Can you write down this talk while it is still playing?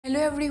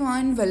Hello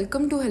everyone,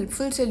 welcome to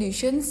Helpful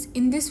Solutions.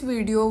 In this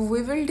video,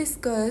 we will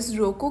discuss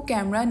Roku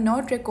Camera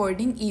not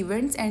recording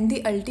events and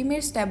the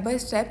ultimate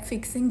step-by-step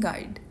fixing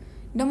guide.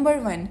 Number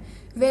 1.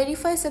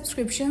 Verify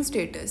subscription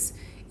status.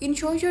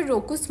 Ensure your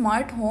Roku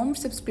Smart Home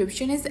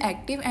subscription is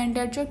active and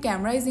that your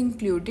camera is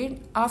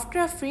included. After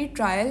a free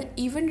trial,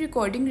 event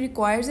recording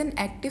requires an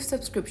active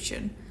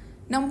subscription.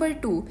 Number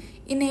 2.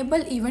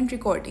 Enable event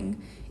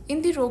recording.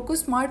 In the Roku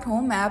Smart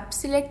Home app,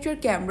 select your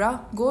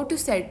camera, go to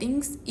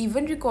Settings,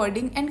 Event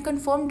Recording and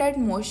confirm that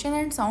motion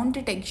and sound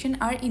detection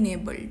are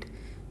enabled.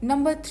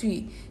 Number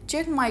 3.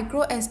 Check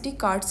micro SD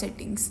card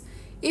settings.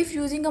 If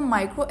using a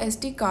micro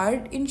SD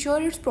card,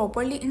 ensure it's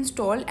properly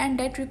installed and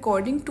that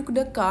recording to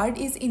the card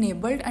is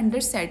enabled under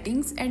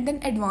Settings and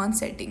then Advanced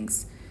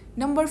Settings.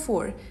 Number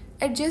 4.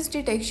 Adjust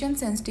detection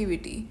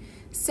sensitivity.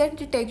 Set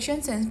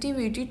detection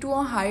sensitivity to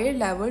a higher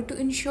level to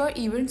ensure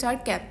events are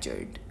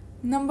captured.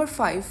 Number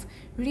 5.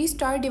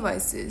 Restart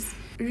devices.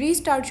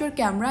 Restart your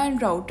camera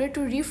and router to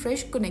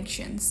refresh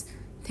connections.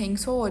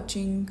 Thanks for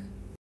watching.